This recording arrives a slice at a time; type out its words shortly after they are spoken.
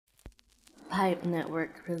Pipe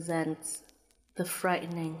Network presents the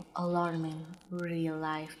frightening, alarming, real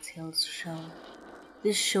life tales show.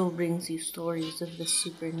 This show brings you stories of the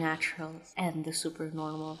supernatural and the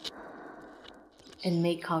supernormal, and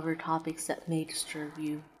may cover topics that may disturb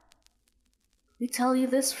you. We tell you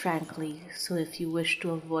this frankly, so if you wish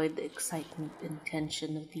to avoid the excitement and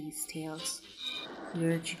tension of these tales, we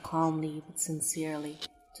urge you calmly but sincerely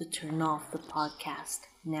to turn off the podcast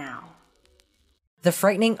now. The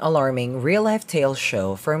frightening, alarming, real-life tales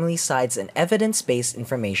show firmly sides in evidence-based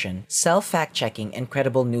information, self-fact-checking, and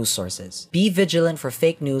credible news sources. Be vigilant for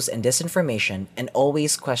fake news and disinformation, and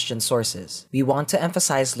always question sources. We want to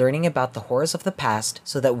emphasize learning about the horrors of the past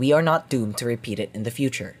so that we are not doomed to repeat it in the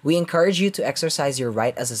future. We encourage you to exercise your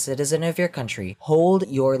right as a citizen of your country, hold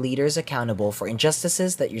your leaders accountable for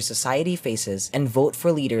injustices that your society faces, and vote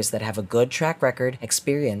for leaders that have a good track record,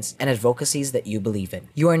 experience, and advocacies that you believe in.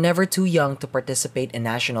 You are never too young to participate in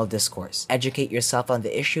national discourse. Educate yourself on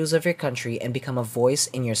the issues of your country and become a voice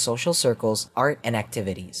in your social circles, art, and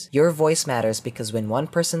activities. Your voice matters because when one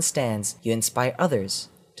person stands, you inspire others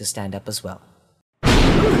to stand up as well.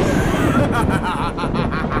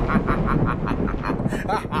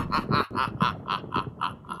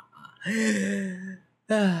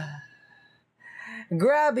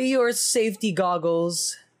 Grab your safety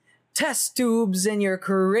goggles, test tubes, and your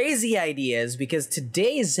crazy ideas because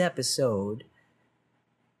today's episode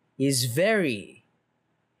is very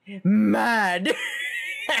mad.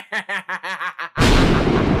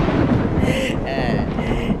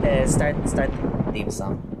 Start the theme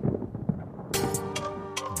song.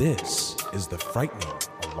 This is the frightening,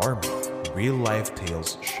 alarming, real-life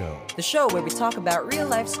tales show. The show where we talk about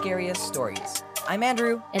real-life scariest stories. I'm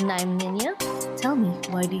Andrew. And I'm Ninya. Tell me,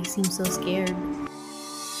 why do you seem so scared?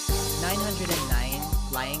 909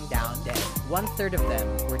 lying down dead. 1/3 of them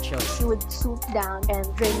were children. She would swoop down and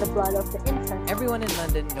drain the blood of the infant. Everyone in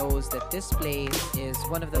London knows that this place is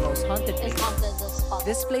one of the most haunted It's places. haunted as fuck.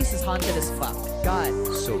 This place is haunted as fuck. God.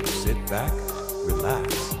 So sit back,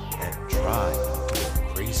 relax, and try to go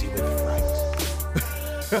crazy with fright.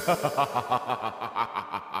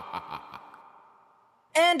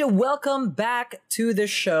 And welcome back to the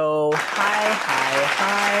show. Hi.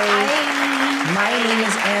 My name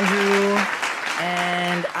is Andrew,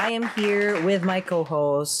 and I am here with my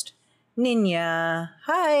co-host, Ninya.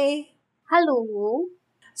 Hi. Hello.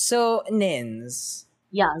 So, Nins,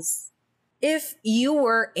 Yes. if you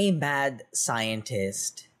were a mad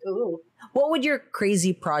scientist, Ooh. what would your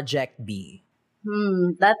crazy project be?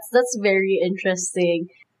 That's very interesting.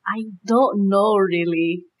 I don't know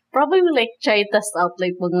really. Probably like try test out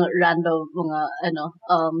like mga random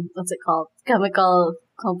what's it called? Chemical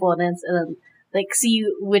components and then like see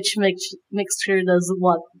which mixture does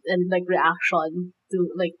what and like reaction to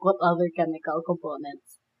like what other chemical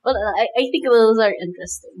components. But I think those are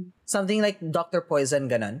interesting. Something like Dr. Poison,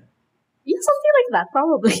 ganon? Yeah, something like that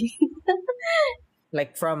probably.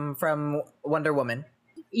 Like from Wonder Woman?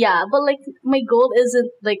 Yeah, but like my goal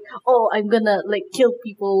isn't like, oh, I'm gonna like kill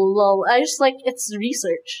people. Lol. I just like it's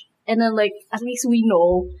research, and then like at least we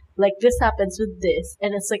know like this happens with this,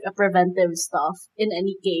 and it's like a preventive stuff in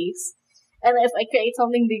any case. And if I create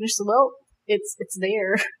something dangerous, well, it's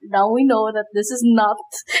there. Now we know that this is not.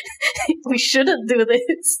 We shouldn't do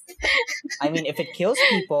this. I mean, if it kills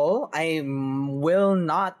people, I will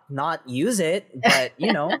not use it, but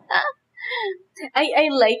you know. I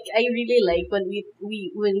really like when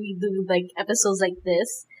we do like episodes like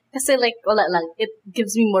this. Kasi like wala lang, it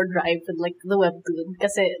gives me more drive with like the webtoon.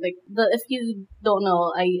 Kasi like if you don't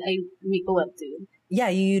know, I make a webtoon. Yeah,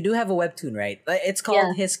 you do have a webtoon, right? It's called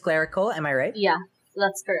Yeah. His Clerical, am I right? Yeah,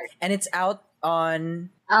 that's correct. And it's out on...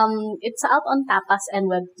 It's out on Tapas and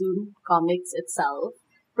Webtoon Comics itself.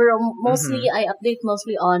 Pero mostly, I update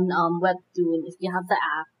mostly on Webtoon. If you have the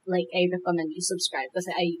app, like, I recommend you subscribe. Kasi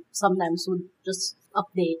I sometimes would just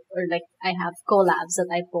update or like, I have collabs that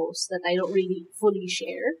I post that I don't really fully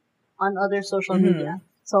share on other social media.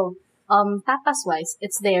 So, Tapas-wise,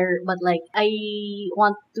 it's there, but like, I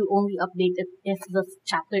want to only update it if the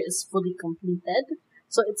chapter is fully completed.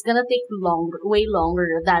 So it's gonna take way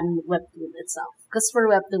longer than Webtoon itself. Because for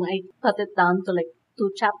Webtoon, I cut it down to like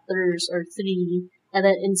 2 chapters or 3, and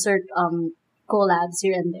then insert collabs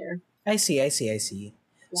here and there. I see. Yeah.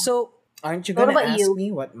 So, aren't you What gonna about ask you?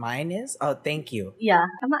 me what mine is? Oh, thank you. Yeah,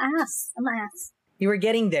 I'm an ass. You were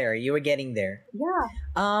getting there. Yeah.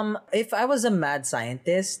 If I was a mad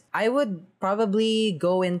scientist, I would probably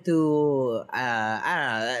go into, I don't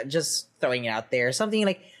know, just throwing it out there, something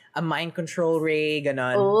like a mind control ray,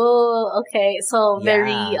 ganon. Oh, okay. So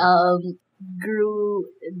very Yeah. grew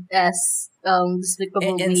as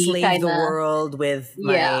Despicable Me enslave the kinda, world with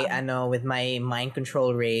yeah, with my mind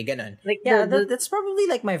control ray, ganun. like Yeah, the that's probably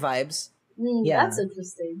like my vibes. that's Yeah.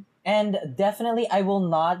 interesting. And definitely I will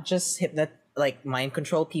not just like mind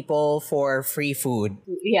control people for free food.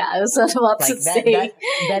 Yeah, I was about to Like say.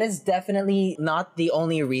 that is definitely not the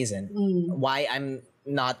only reason Mm, why I'm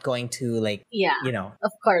not going to, like, yeah, you know,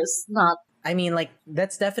 of course not. I mean, like,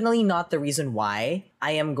 that's definitely not the reason why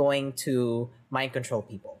I am going to mind control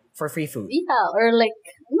people for free food. Yeah, or like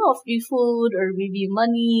free food or maybe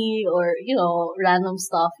money or random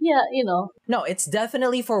stuff. Yeah, No, it's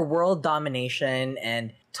definitely for world domination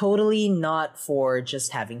and totally not for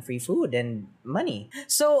just having free food and money.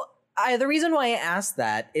 So, the reason why I asked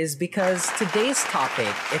that is because today's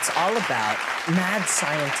topic, it's all about mad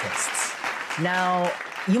scientists. Now,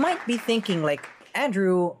 you might be thinking like,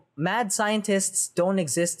 Andrew, mad scientists don't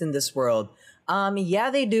exist in this world. Yeah,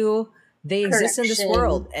 they do. They exist in this Correction.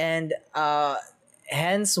 world, and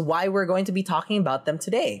hence why we're going to be talking about them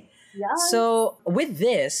today. Yeah. So, with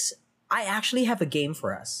this, I actually have a game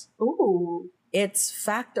for us. Ooh. It's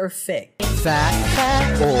fact or fake.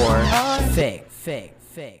 Fact or fake.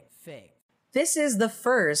 Fake. This is the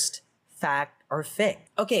first fact or fake.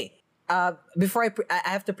 Okay, before I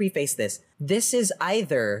have to preface this. This is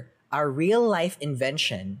either a real life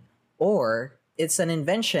invention or it's an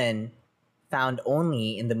invention found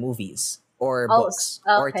only in the movies or books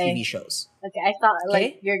or okay. TV shows. Okay, I thought like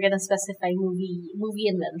Okay? you're gonna specify movie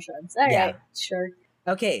inventions. All right, Yeah. sure.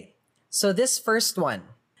 Okay, so this first one.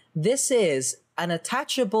 This is an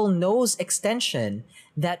attachable nose extension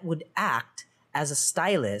that would act as a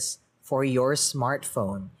stylus for your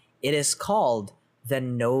smartphone. It is called the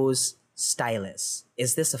nose stylus.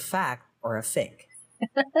 Is this a fact or a fake?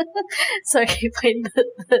 Sorry if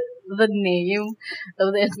the name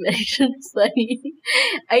of the invention is funny.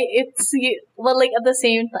 Well, like at the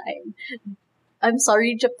same time, I'm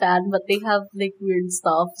sorry Japan, but they have like weird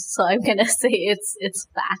stuff, so I'm gonna say it's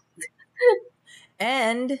fact.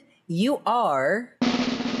 And you are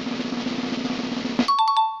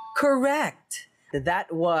correct.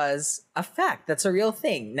 That was a fact. That's a real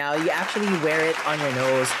thing. Now you actually wear it on your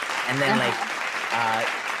nose and then like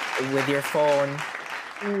with your phone,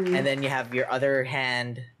 and then you have your other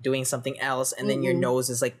hand doing something else, and then your nose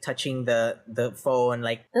is like touching the phone.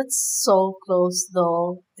 Like, That's so close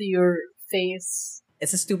though to your face.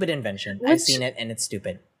 it's a stupid invention. I've seen it and it's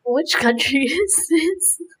stupid. Which country is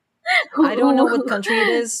this? I don't know what country it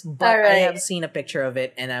is, but I Alright. have seen a picture of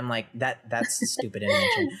it and I'm like, that's a stupid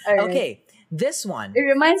invention. Alright. Okay, this one. It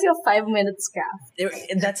reminds me of 5 Minutes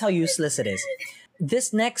Craft. That's how useless it is.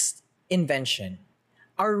 This next invention,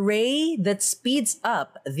 a ray that speeds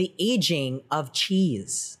up the aging of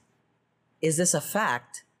cheese. Is this a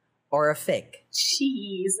fact or a fake?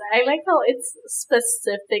 Cheese. I like how it's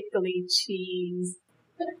specifically cheese.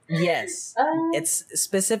 Yes, it's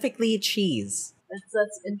specifically cheese.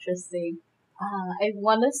 That's interesting. I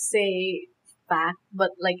want to say fact,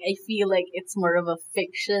 but like I feel like it's more of a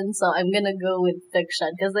fiction, so I'm gonna go with fiction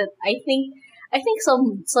because I think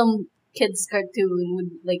some kids cartoon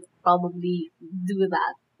would like probably do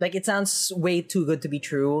that. Like, it sounds way too good to be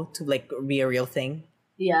true to like be a real thing,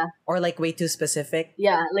 Yeah, or like way too specific.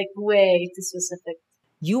 yeah, like way too specific.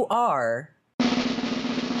 You are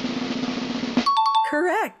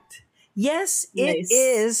correct. Yes, it Nice.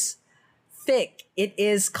 is fake. It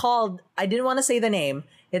is called, I didn't want to say the name.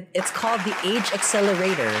 It's called the Age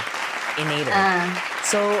Accelerator Inator.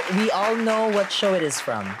 So we all know what show it is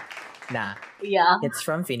from. Nah, Yeah. it's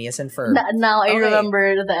from Phineas and Ferb. Now I Okay.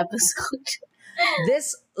 remember the episode.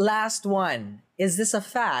 This last one, is this a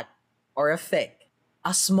fact or a fake?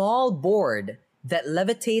 A small board that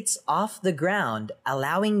levitates off the ground,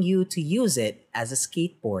 allowing you to use it as a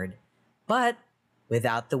skateboard, but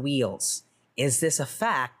without the wheels. Is this a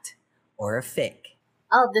fact or a fake?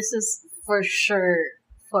 Oh, this is for sure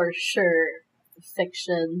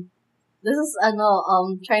fiction. This is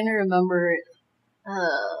trying to remember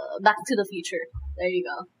Back to the Future. There you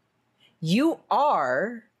go. You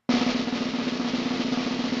are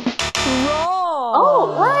wrong.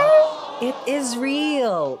 Oh, what? It is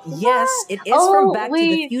real. Yes, it is from Back to the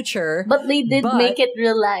wait. Future. But they did But- make it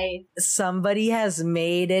real life. Somebody has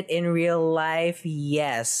made it in real life,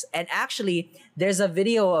 yes. And actually, there's a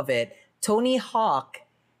video of it. Tony Hawk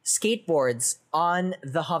skateboards on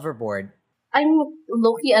the hoverboard. I'm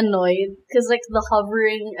low-key annoyed because like the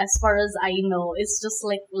hovering, as far as I know, is just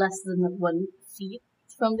like less than 1 feet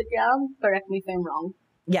from the ground. Correct me if I'm wrong.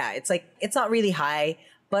 Yeah, it's like, it's not really high,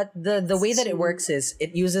 but the way that it works is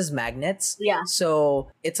it uses magnets. Yeah. So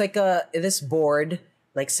it's like this board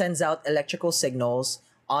like sends out electrical signals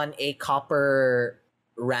on a copper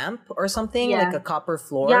ramp or something, Yeah. like a copper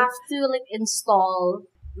floor. You have to like install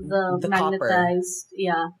the The copper. magnetized.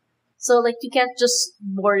 Yeah. So like you can't just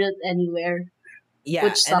board it anywhere. Yeah,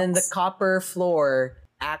 Which and then the sucks. copper floor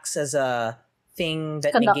acts as a thing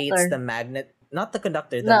that Conductor. negates the magnet. Not the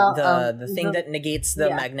conductor, No, the thing that negates the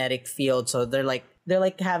yeah. magnetic field. So they're like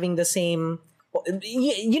having the same.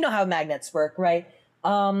 You know how magnets work, right?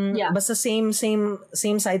 Yeah. But the same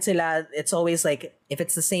side sila. It's always like if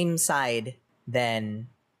it's the same side, then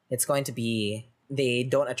it's going to be they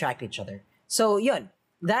don't attract each other. So yun,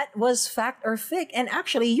 that was fact or fic, and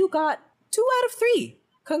actually you got 2 out of 3.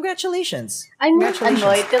 Congratulations. I'm not Congratulations.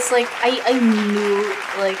 annoyed because like I knew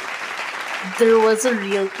like there was a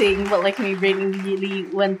real thing, but like my brain immediately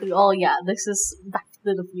went through, oh yeah, this is Back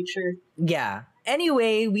to the Future. Yeah.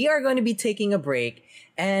 Anyway, we are going to be taking a break,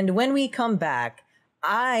 and when we come back,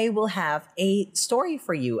 I will have a story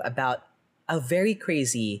for you about a very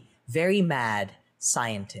crazy, very mad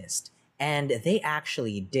scientist, and they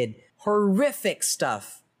actually did horrific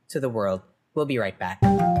stuff to the world. We'll be right back.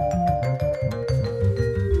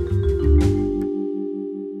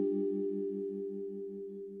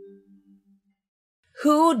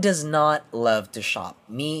 Who does not love to shop?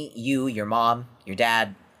 Me, you, your mom, your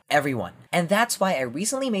dad, everyone. And that's why I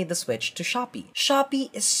recently made the switch to Shopee. Shopee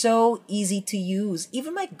is so easy to use.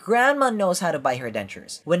 Even my grandma knows how to buy her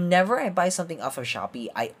dentures. Whenever I buy something off of Shopee,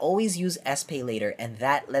 I always use SPay Later, and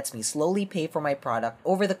that lets me slowly pay for my product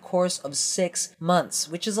over the course of 6 months,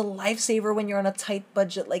 which is a lifesaver when you're on a tight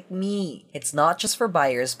budget like me. It's not just for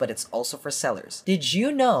buyers, but it's also for sellers. Did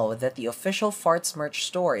you know that the official Farts merch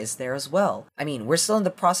store is there as well? I mean, we're still in the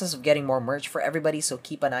process of getting more merch for everybody, so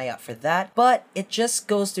keep an eye out for that, but it just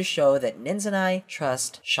goes to show that Nins and I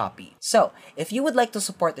trust Shopee. So, if you would like to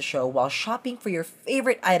support the show while shopping for your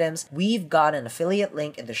favorite items, we've got an affiliate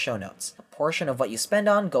link in the show notes. A portion of what you spend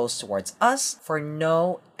on goes towards us for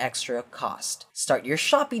no extra cost. Start your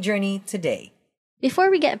Shopee journey today.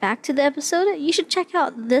 Before we get back to the episode, you should check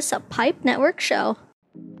out this Pipe Network show.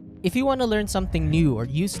 If you want to learn something new or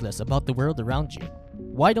useless about the world around you,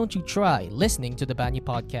 why don't you try listening to the Banyu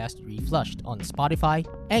Podcast Reflushed on Spotify,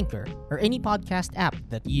 Anchor, or any podcast app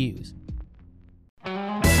that you use?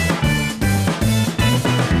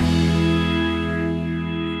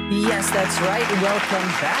 Yes, that's right. Welcome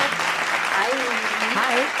back.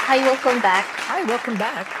 Hi. Hi, welcome back. Hi, welcome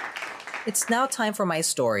back. It's now time for my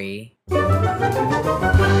story.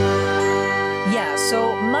 Yeah,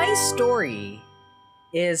 so my story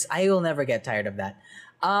is, I will never get tired of that.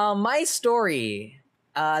 My story,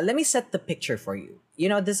 let me set the picture for you. You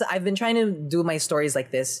know, I've been trying to do my stories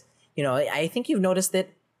like this. You know, I think you've noticed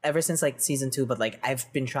it ever since like season 2, but like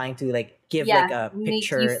I've been trying to like give like a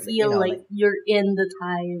picture. Make you feel like you're in the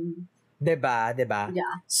time. Diba? Yeah.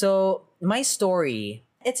 So my story,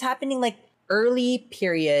 it's happening like early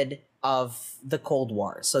period of the Cold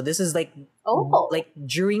War. So this is like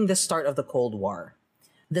during the start of the Cold War.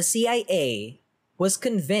 The CIA was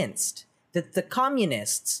convinced that the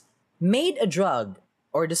communists made a drug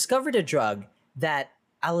or discovered a drug that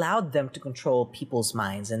allowed them to control people's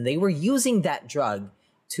minds, and they were using that drug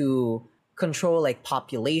to control like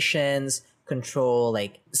populations, control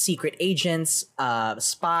like secret agents,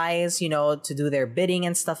 spies, you know, to do their bidding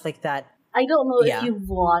and stuff like that. I don't know Yeah. if you've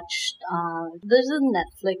watched, there's a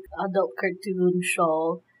Netflix adult cartoon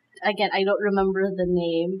show. Again, I don't remember the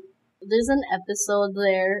name. There's an episode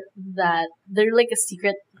there that they're like a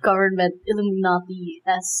secret government,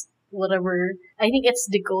 Illuminati-esque, whatever. I think it's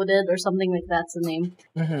Decoded or something like that's the name.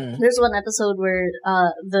 Mm-hmm. There's one episode where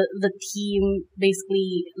the team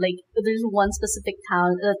basically, like, there's one specific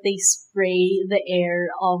town that they spray the air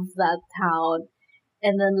of that town,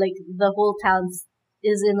 and then like the whole town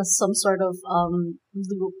is in some sort of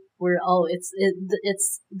loop where it's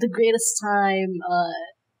the greatest time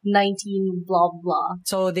 19 blah blah.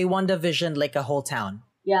 So they WandaVision like a whole town.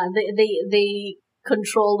 Yeah, they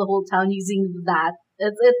control the whole town using that.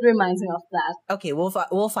 It reminds me of that. Okay,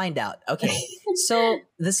 we'll find out. Okay, so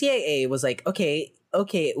the CIA was like, okay,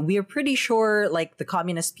 we're pretty sure like the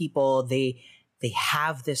communist people they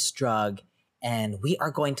have this drug, and we are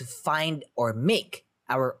going to find or make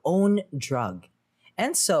our own drug,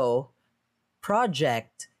 and so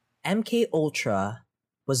Project MK Ultra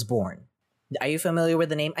was born. Are you familiar with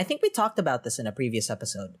the name? I think we talked about this in a previous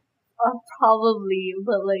episode. Probably,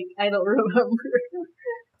 but like I don't remember.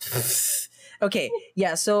 Okay,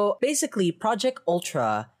 yeah, so basically Project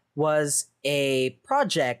Ultra was a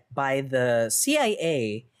project by the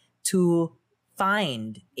CIA to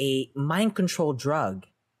find a mind control drug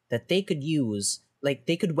that they could use, like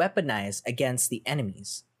they could weaponize against the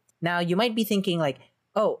enemies. Now, you might be thinking like,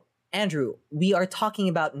 oh, Andrew, we are talking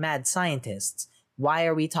about mad scientists. Why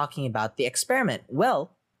are we talking about the experiment?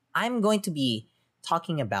 Well, I'm going to be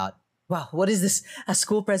talking about, wow, what is this? A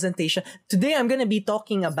school presentation? Today I'm going to be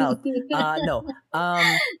talking about, no,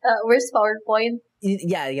 Where's PowerPoint?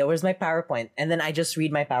 yeah, where's my PowerPoint? And then I just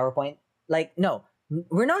read my PowerPoint. Like, no,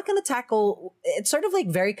 we're not going to tackle, it's sort of like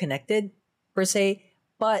very connected per se,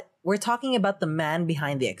 but we're talking about the man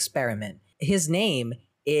behind the experiment. His name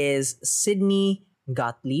is Sidney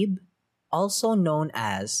Gottlieb, also known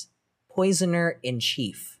as Poisoner in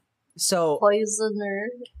Chief. So, Poisoner.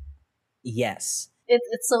 yes.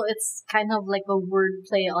 It's kind of like a word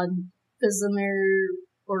play on prisoner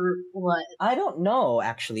or what? I don't know,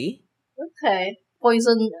 actually. Okay.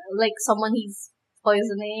 Poison, like someone he's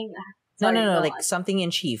poisoning. Sorry, No, go like on. something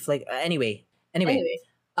in chief. Like, anyway. Anyway.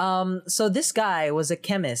 So this guy was a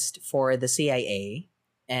chemist for the CIA,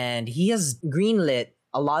 and he has greenlit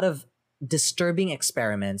a lot of disturbing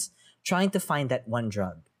experiments trying to find that one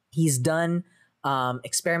drug. He's done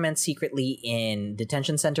experiments secretly in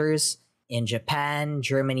detention centers in Japan,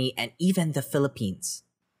 Germany, and even the Philippines.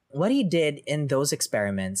 What he did in those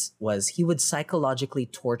experiments was he would psychologically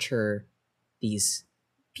torture these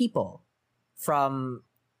people, from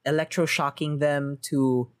electroshocking them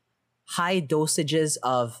to high dosages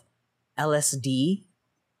of LSD.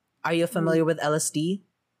 Are you familiar with LSD?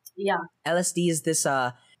 Yeah. LSD is this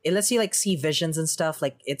it lets you like see visions and stuff.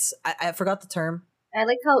 Like I forgot the term. I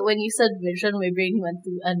like how when you said vision, my brain went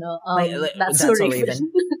to that's That's so a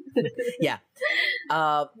Raven. Yeah.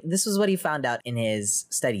 This was what he found out in his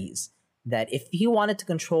studies, that if he wanted to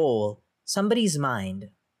control somebody's mind,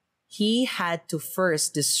 he had to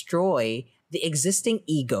first destroy the existing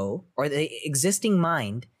ego or the existing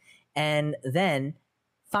mind, and then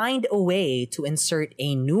find a way to insert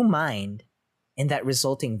a new mind in that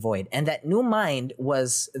resulting void. And that new mind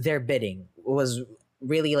was their bidding, was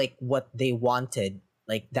really like what they wanted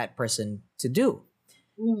like that person to do.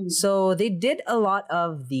 So they did a lot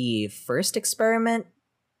of the first experiment,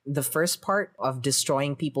 the first part of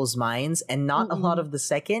destroying people's minds, and not a lot of the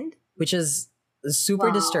second, which is super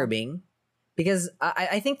Wow. disturbing, because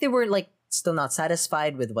I think they were like still not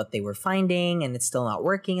satisfied with what they were finding, and it's still not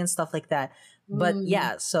working and stuff like that. But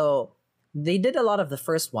yeah, so they did a lot of the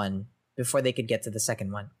first one before they could get to the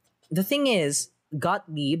second one. The thing is,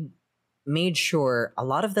 Gottlieb made sure a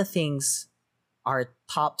lot of the things are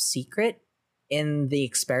top secret in the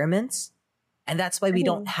experiments, and that's why we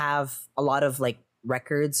don't have a lot of like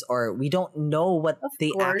records, or we don't know what Of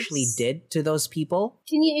they course. actually did to those people.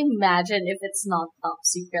 Can you imagine if it's not top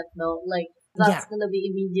secret though? Like that's Yeah. gonna be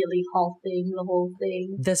immediately halting the whole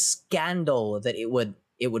thing. The scandal that it would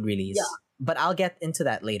release. Yeah. But I'll get into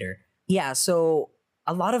that later. Yeah, so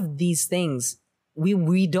a lot of these things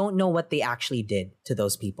we don't know what they actually did to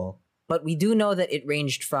those people. But we do know that it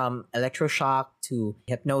ranged from electroshock to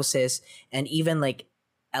hypnosis, and even like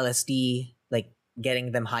LSD, like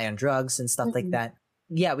getting them high on drugs and stuff like that.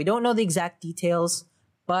 Yeah, we don't know the exact details,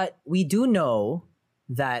 but we do know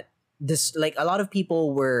that this, like, a lot of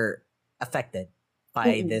people were affected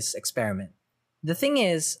by this experiment. The thing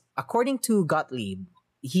is, according to Gottlieb,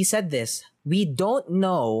 he said this: we don't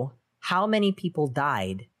know how many people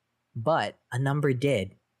died, but a number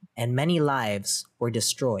did, and many lives were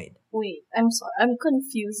destroyed. Wait, I'm sorry. I'm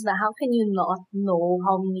confused now. How can you not know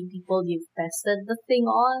how many people you've tested the thing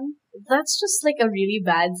on? That's just like a really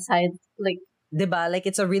bad side. Like, Diba? Like,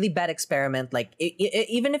 it's a really bad experiment. Like,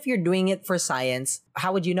 even if you're doing it for science,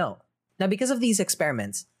 how would you know? Now, because of these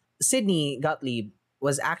experiments, Sidney Gottlieb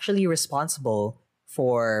was actually responsible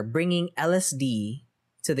for bringing LSD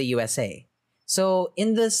to the USA. So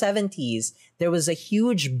in the 70s, there was a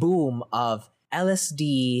huge boom of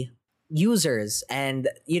LSD users, and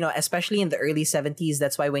especially in the early 70s.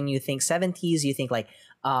 That's why when you think 70s, you think like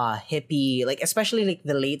hippie, like especially like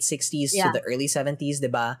the late 60s to Yeah. the early 70s,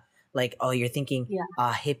 diba? Like, oh, you're thinking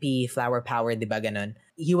hippie, flower power, diba ganon.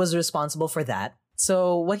 He was responsible for that.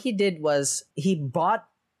 So what he did was he bought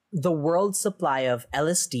the world supply of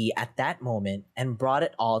LSD at that moment and brought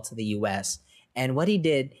it all to the US. And what he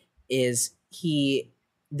did is he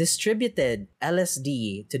distributed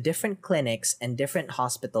LSD to different clinics and different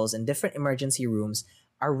hospitals and different emergency rooms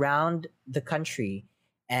around the country.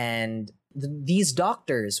 And these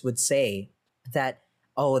doctors would say that,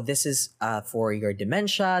 oh, this is for your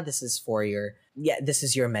dementia, this is for this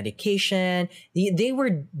is your medication. They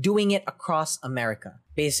were doing it across America,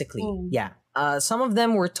 basically. Yeah. Some of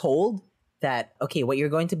them were told that, okay, what you're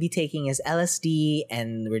going to be taking is LSD,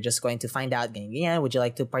 and we're just going to find out, yeah, would you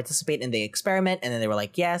like to participate in the experiment? And then they were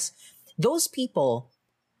like, yes. Those people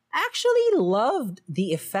actually loved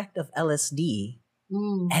the effect of LSD.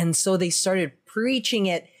 And so they started preaching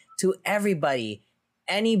it to everybody.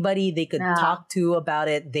 Anybody they could talk to about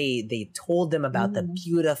it, they told them about the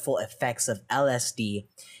beautiful effects of LSD.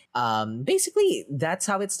 Basically, that's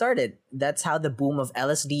how it started. That's how the boom of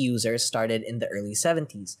LSD users started in the early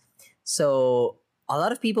 70s. So a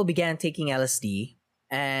lot of people began taking LSD,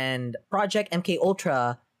 and Project MK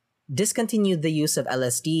Ultra discontinued the use of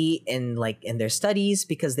LSD in their studies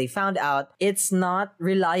because they found out it's not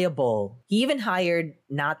reliable. He even hired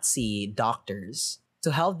Nazi doctors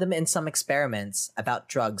to help them in some experiments about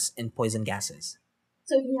drugs and poison gases.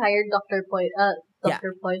 So he hired Dr.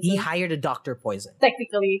 Poison? He hired a Dr. Poison.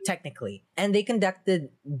 Technically. And they conducted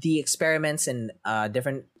the experiments in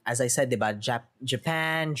different, as I said, about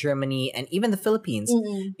Japan, Germany, and even the Philippines.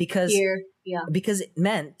 Because it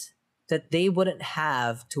meant that they wouldn't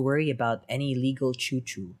have to worry about any legal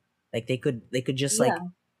choo-choo. Like they could just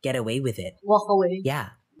get away with it. Walk away. Yeah.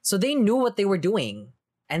 So they knew what they were doing.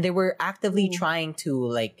 And they were actively trying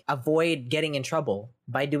to avoid getting in trouble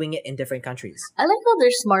by doing it in different countries. I like how they're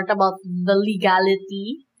smart about the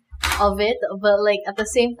legality of it, but at the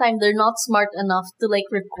same time they're not smart enough to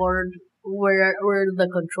record where the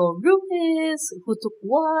control group is, who took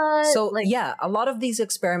what. So a lot of these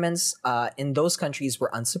experiments in those countries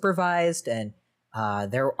were unsupervised, and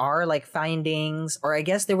there are findings, or I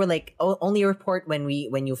guess they were only report when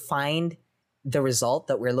you find the result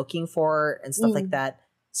that we're looking for and stuff like that.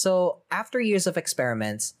 So after years of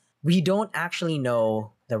experiments, we don't actually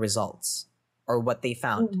know the results or what they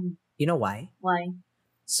found. You know why? Why?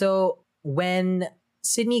 So when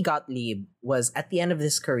Sidney Gottlieb was at the end of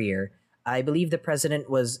his career, I believe the president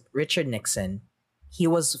was Richard Nixon. He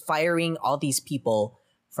was firing all these people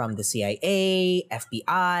from the CIA,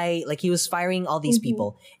 FBI. He was firing all these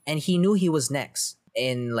people, and he knew he was next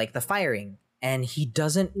in the firing, and he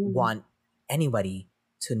doesn't want anybody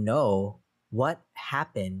to know what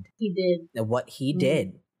happened. What he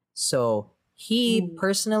did. So he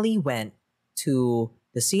personally went to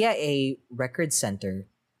the CIA Record Center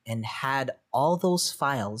and had all those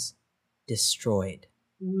files destroyed.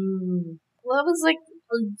 Well, that was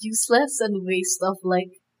useless and waste of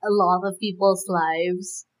a lot of people's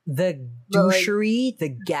lives. The douchery, the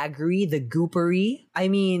gaggery, the goopery. I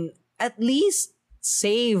mean, at least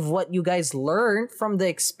save what you guys learned from the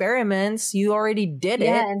experiments. You already did it.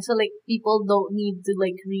 Yeah, and so people don't need to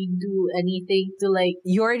redo anything to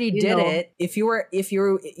you already did it. If you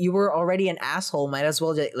were already an asshole, might as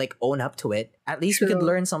well just own up to it. At least we could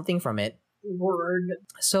learn something from it. Word.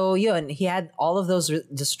 So and he had all of those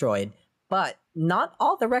destroyed, but not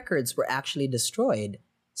all the records were actually destroyed.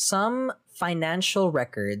 Some financial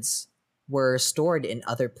records were stored in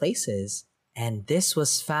other places, and this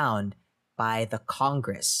was found by the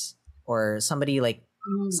Congress or somebody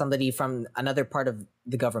somebody from another part of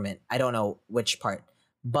the government. I don't know which part.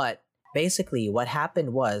 But basically what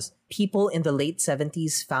happened was people in the late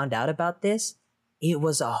 70s found out about this. It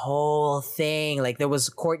was a whole thing. There was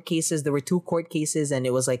court cases. There were 2 court cases, and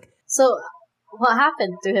it was So what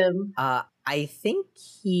happened to him? I think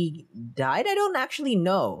he died. I don't actually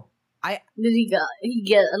know. Did he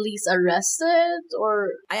get at least arrested, or?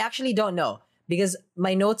 I actually don't know because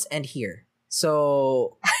my notes end here.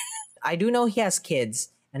 So I do know he has kids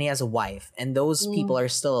and he has a wife, and those people are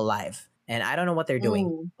still alive, and I don't know what they're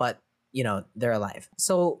doing, but they're alive.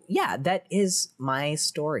 So yeah, that is my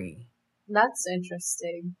story. That's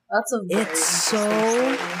interesting. That's a very interesting story.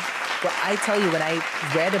 Story. Well, I tell you, when I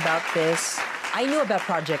read about this, I knew about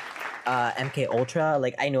Project MK Ultra.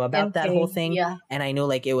 I knew about that whole thing, and I knew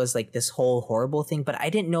it was this whole horrible thing, but I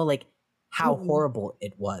didn't know how horrible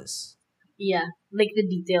it was. Yeah, the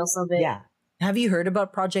details of it. Yeah. Have you heard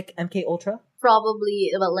about Project MK Ultra?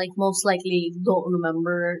 Probably, but most likely don't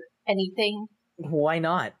remember anything. Why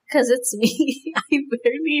not? Because it's me. I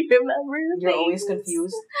barely remember You're things. always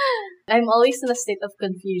confused? I'm always in a state of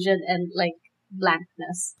confusion and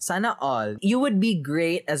blankness. Sana all. You would be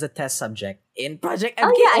great as a test subject in Project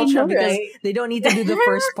MK I Ultra know, because right? they don't need to do the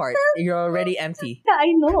first part. You're already empty. Yeah,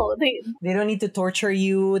 I know. They don't need to torture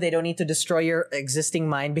you. They don't need to destroy your existing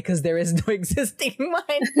mind because there is no existing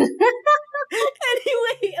mind.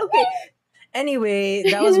 Anyway,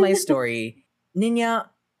 that was my story. Ninya,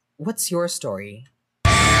 what's your story?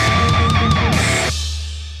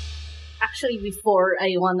 Actually, before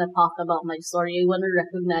I want to talk about my story, I want to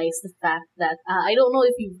recognize the fact that I don't know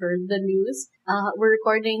if you've heard the news. We're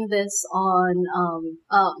recording this on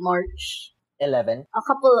March 11.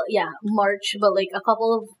 March, but a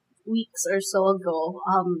couple of weeks or so ago.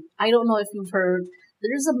 I don't know if you've heard.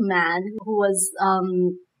 There's a man who was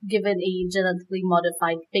given a genetically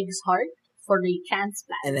modified pig's heart for the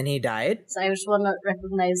transplant. And then he died? So I just want to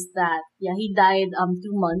recognize that, he died 2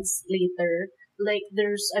 months later. like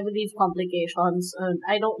there's, I believe, complications, and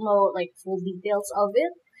I don't know like full details of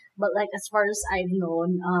it, but like as far as I've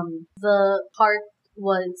known, the heart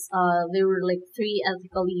was there were like three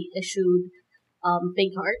ethically issued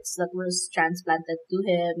pig hearts that was transplanted to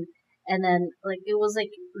him, and then like it was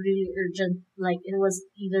like really urgent, like it was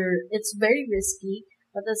either it's very risky,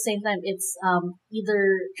 but at the same time it's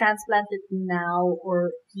either transplanted now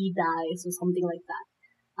or he dies or something like that.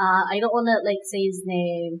 I don't want to like say his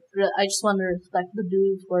name. I just want to respect the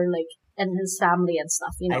dude for like and his family and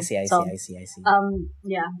stuff. You know. I see.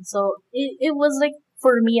 Yeah. So it was like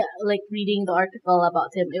for me like reading the article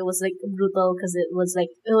about him, it was like brutal because it was like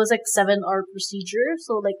 7 hour procedure.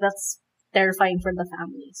 So like that's terrifying for the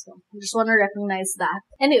family. So I just want to recognize that.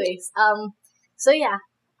 Anyways, so yeah,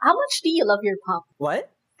 how much do you love your pup? What?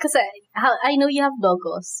 Because I know you have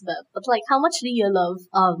doggos, but like how much do you love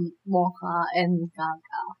Mocha and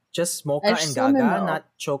Gaga? Just Mocha I and just wanna Gaga, know. not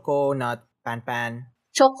Choco, not Pan Pan.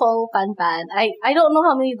 Choco, Pan Pan. I don't know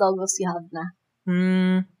how many doggos you have na.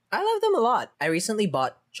 I love them a lot. I recently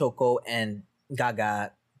bought Choco and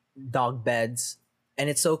Gaga dog beds, and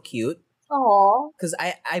it's so cute. Aww. Because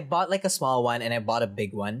I bought like a small one and I bought a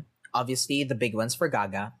big one. Obviously, the big one's for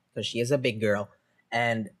Gaga because she is a big girl.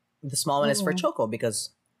 And the small one is for Choco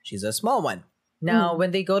because she's a small one. Now,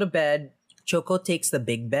 when they go to bed, Choco takes the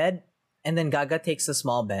big bed and then Gaga takes the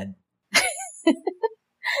small bed.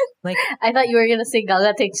 Like, I thought you were gonna say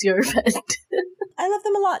Gaga takes your bed. I love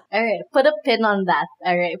them a lot. Alright, put a pin on that.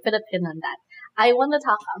 I want to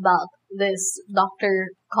talk about this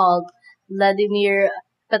doctor called Vladimir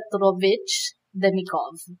Petrovich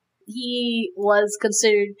Demikov. He was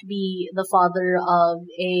considered to be the father of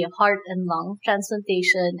a heart and lung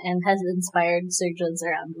transplantation and has inspired surgeons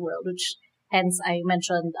around the world, which hence I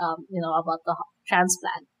mentioned, about the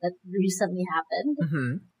transplant that recently happened.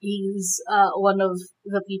 Mm-hmm. He's one of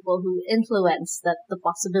the people who influenced the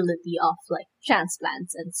possibility of like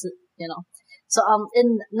transplants and So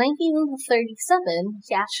in 1937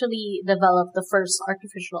 he actually developed the first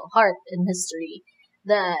artificial heart in history.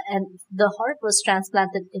 The heart was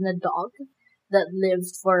transplanted in a dog that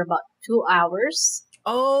lived for about 2 hours.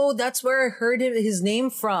 Oh, that's where I heard his name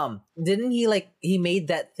from. Didn't he he made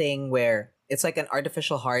that thing where it's like an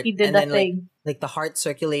artificial heart He did and that then thing. like the heart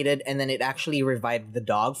circulated and then it actually revived the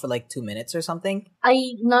dog for like 2 minutes or something?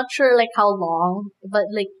 I'm not sure like how long, but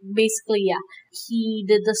like basically, yeah, he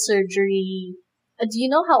did the surgery. Do you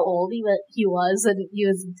know how old he was? And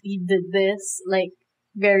he did this like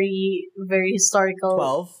very very historical.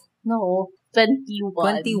 12? No,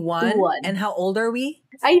 21. 21? And how old are we?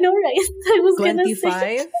 I know, right? I was gonna say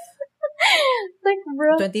 25? like,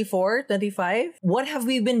 bro, 24? 25? What have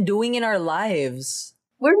we been doing in our lives?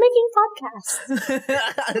 we're making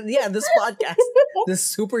podcasts. Yeah, this podcast. This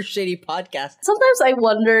super shitty podcast. Sometimes I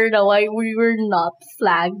wonder now why we were not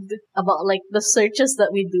flagged about like the searches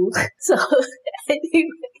that we do. So anyway,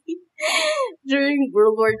 during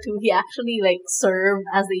World War II, he actually like served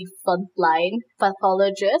as a frontline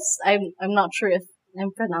pathologist. I'm not sure if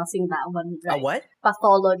I'm pronouncing that one A right. what?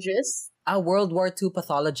 Pathologist. A World War II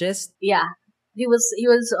pathologist? Yeah, he was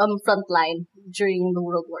frontline during the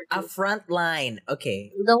World War II. A front line.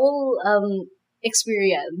 Okay. The whole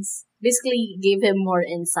experience basically gave him more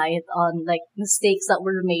insight on like mistakes that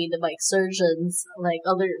were made by surgeons, like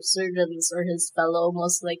other surgeons or his fellow,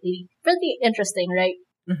 most likely. Pretty interesting, right?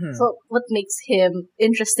 Mm-hmm. So what makes him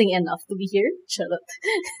interesting enough to be here? Shut up.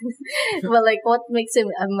 But like what makes him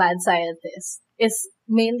a mad scientist is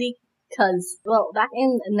mainly because, well, back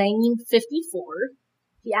in 1954,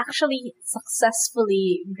 he actually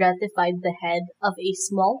successfully gratified the head of a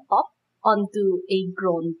small pup onto a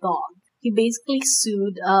grown dog. He basically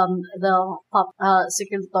sued the pup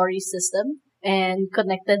circulatory system and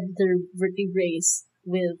connected their vertebrae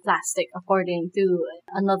with plastic, according to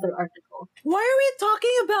another article. Why are we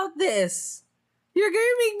talking about this? You're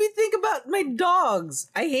gonna make me think about my dogs.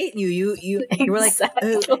 I hate you. You were like,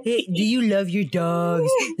 Exactly. hey, do you love your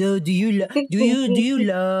dogs? No, do you love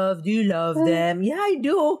them? Yeah, I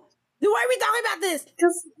do. Then why are we talking about this?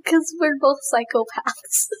 Because we're both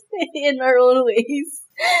psychopaths in our own ways.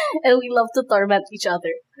 And we love to torment each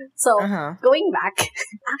other. So, going back,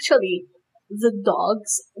 actually, the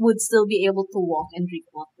dogs would still be able to walk and drink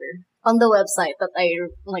water. On the website that I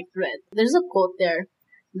read, there's a quote there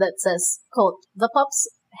that says, quote, "The pup's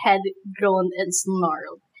head groaned and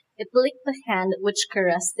snarled. It licked the hand which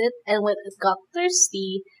caressed it, and when it got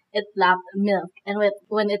thirsty, it lapped milk. And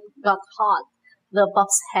when it got hot, the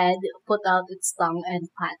pup's head put out its tongue and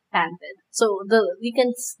panted." So you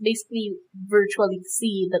can basically virtually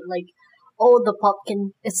see that the pup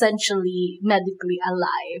can essentially medically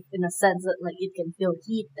alive in a sense that it can feel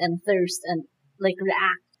heat and thirst and like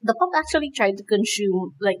react. The pup actually tried to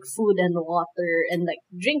consume like food and water and like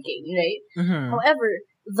drinking, right? Mm-hmm. However,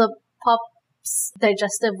 the pup's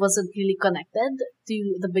digestive wasn't really connected to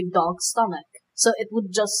the big dog's stomach. So it would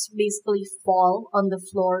just basically fall on the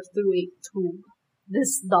floor through a tube.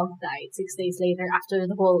 This dog died 6 days later after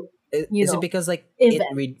the whole, Is it because like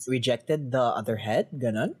event. it rejected the other head?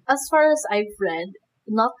 Ganon? As far as I've read,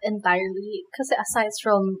 not entirely. Because aside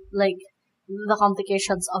from like the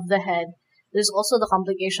complications of the head, there's also the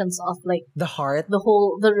complications of like The heart?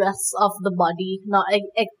 the rest of the body not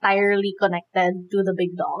entirely connected to the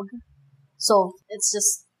big dog. So it's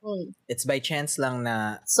just It's by chance lang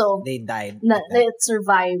na so they died. na, like that. it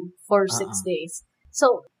survived for 6 days.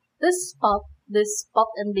 So this pup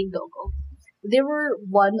and big doggo, they were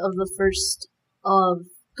one of the first of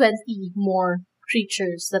 20 more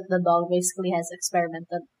creatures that the dog basically has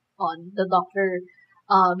experimented on. The doctor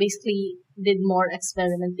basically did more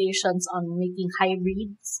experimentations on making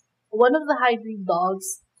hybrids. One of the hybrid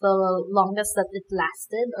dogs, the longest that it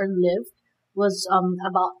lasted or lived was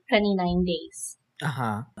about 29 days.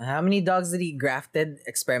 Uh-huh. How many dogs did he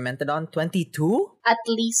experimented on? 22? At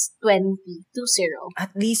least 20. 20.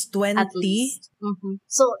 At least 20? At least.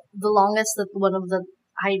 So the longest that one of the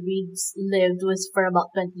hybrids lived was for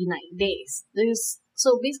about 29 days.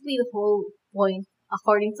 So basically the whole point,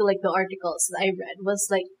 according to like the articles that I read, was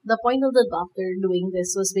like the point of the doctor doing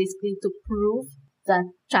this was basically to prove that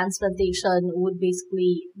transplantation would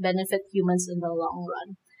basically benefit humans in the long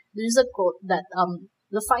run. There's a quote that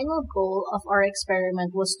the final goal of our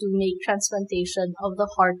experiment was to make transplantation of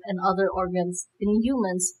the heart and other organs in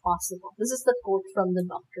humans possible. This is the quote from the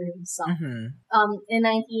doctor himself. Mm-hmm. In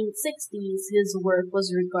 1960s, his work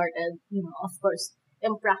was regarded, of course,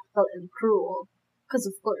 impractical and cruel. Because,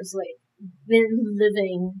 of course, like, they're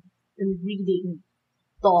living and breeding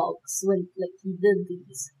dogs when, like, he did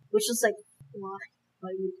these. Which is like, why? Why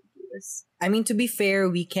would he do this? I mean, to be fair,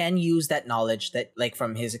 we can use that knowledge that, like,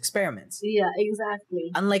 from his experiments. Yeah, exactly.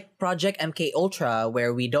 Unlike Project MK Ultra,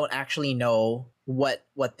 where we don't actually know what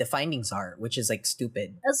the findings are, which is like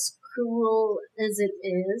stupid. As cruel as it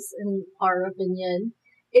is, in our opinion,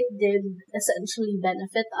 it did essentially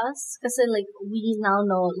benefit us because like we now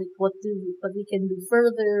know like what we can do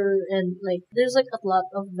further, and like there's like a lot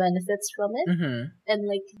of benefits from it, Mm-hmm. and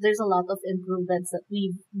like there's a lot of improvements that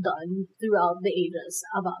we've done throughout the ages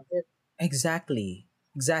about it. Exactly.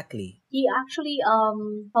 He actually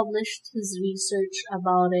published his research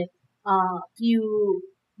about it a few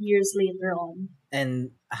years later on.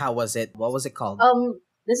 And how was it? What was it called?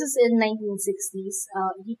 This is in 1960s.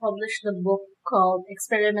 He published a book called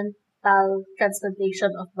Experimental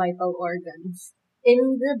Transplantation of Vital Organs.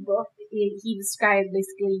 In the book, he described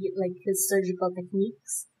basically like his surgical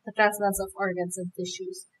techniques, the transplants of organs and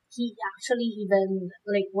tissues. He actually even,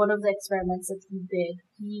 like one of the experiments that he did,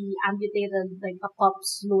 he amputated like a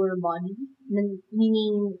pup's lower body,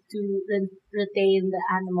 meaning to retain the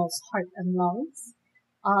animal's heart and lungs.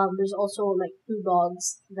 There's also like 2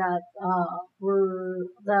 dogs that were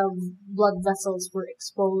the blood vessels were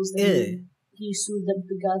exposed, and he sewed them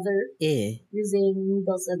together using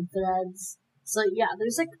needles and threads. So yeah,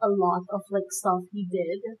 there's like a lot of like stuff he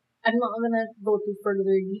did. I'm not gonna go to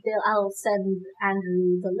further detail. I'll send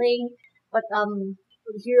Andrew the link. But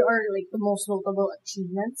here are like the most notable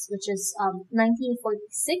achievements, which is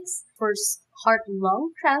 1946 first heart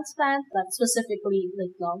lung transplant, that's specifically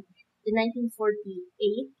like lung. In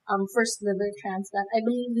 1948, first liver transplant. I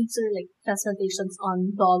believe these are like transplantations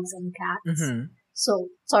on dogs and cats. Mm-hmm.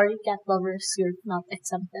 So sorry, cat lovers, you're not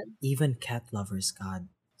exempted. Even cat lovers, God.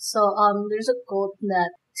 So there's a quote that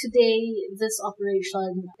today this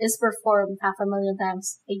operation is performed 500,000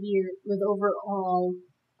 times a year with overall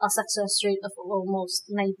a success rate of almost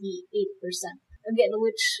 98%. Again,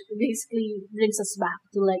 which basically brings us back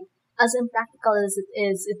to like, as impractical as it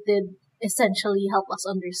is, it did essentially help us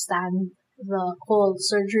understand the whole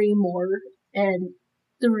surgery more and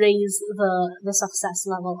to raise the success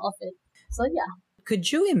level of it. So yeah.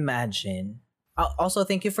 Could you imagine? Also,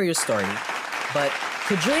 thank you for your story. But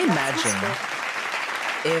could you imagine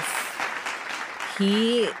if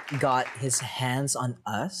he got his hands on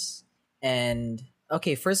us? And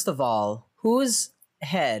okay, first of all, whose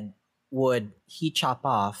head would he chop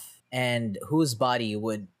off, and whose body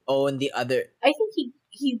would own the other? I think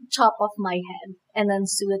he'd chop off my head and then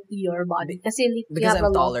sew it to your body. Because you Because have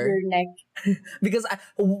I'm a taller. longer neck. Because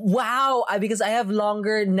because I have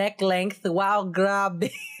longer neck length. Wow,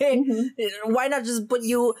 grabe. Why not just put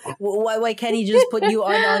you? Why can't he just put you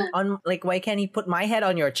on like? Why can't he put my head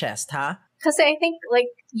on your chest, huh? Because I think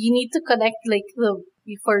like you need to connect like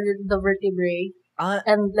for the vertebrae.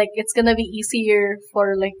 and like it's gonna be easier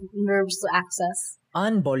for like nerves to access.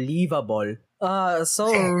 Unbelievable.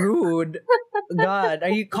 So rude. God, are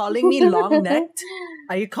you calling me long-necked?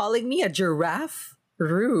 Are you calling me a giraffe?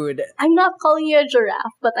 Rude. I'm not calling you a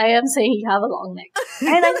giraffe, but I am saying you have a long neck.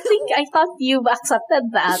 And I thought you've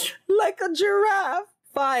accepted that. Like a giraffe.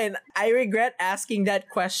 Fine. I regret asking that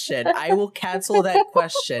question. I will cancel that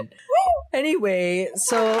question. Anyway,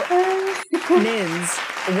 so Nins,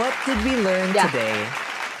 what did we learn today?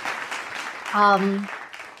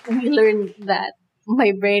 We learned that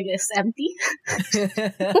my brain is empty.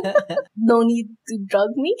 No need to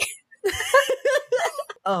drug me.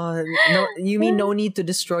 Oh, no, you mean no need to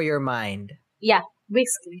destroy your mind? Yeah,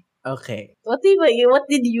 basically. Okay. What did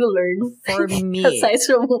you learn? For me, aside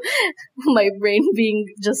from my brain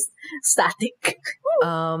being just static.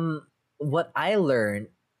 what I learned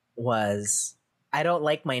was I don't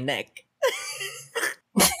like my neck.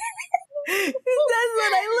 That's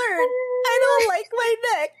what I learned. I don't like my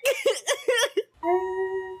neck.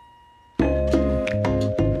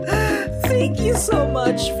 Thank you so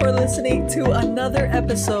much for listening to another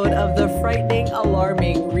episode of the Frightening,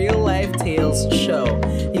 Alarming Real Life Tales show.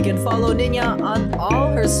 You can follow Ninya on all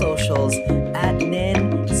her socials at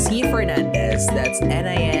Nin C Fernandez. That's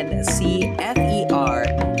NINCFERNANDEZ.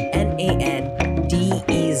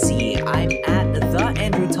 I'm at The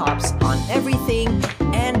Andrew Tops on everything,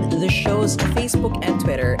 and the show's Facebook and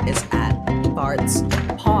Twitter is at Farts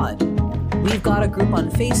Pod. We've got a group on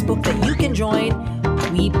Facebook that you can join.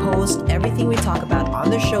 We post everything we talk about on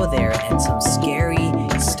the show there and some scary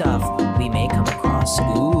stuff we may come across.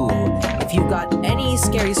 Ooh. If you've got any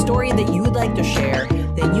scary story that you would like to share,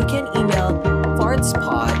 then you can email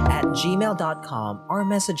fartspod@gmail.com or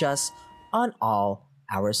message us on all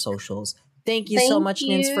our socials. Thank you so much,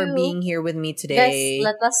 Nins, for being here with me today. Yes,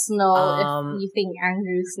 let us know if you think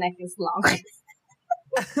Andrew's neck is long.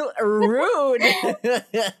 Rude.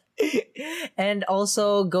 And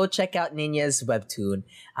also go check out Ninya's webtoon.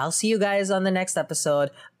 I'll see you guys on the next episode.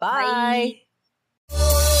 Bye.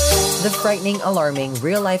 The Frightening, Alarming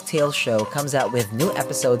Real Life Tales show comes out with new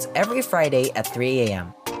episodes every Friday at 3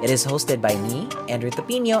 a.m. It is hosted by me, Andrew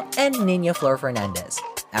Tapino, and Ninya Flor Fernandez.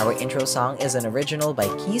 Our intro song is an original by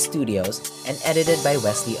Key Studios and edited by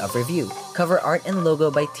Wesley of Review. Cover art and logo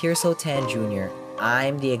by Tirso Tan Jr.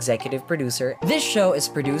 I'm the executive producer. This show is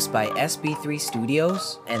produced by SB3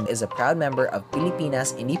 Studios and is a proud member of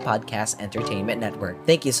Pilipinas Indie Podcast Entertainment Network.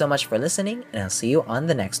 Thank you so much for listening, and I'll see you on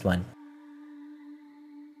the next one.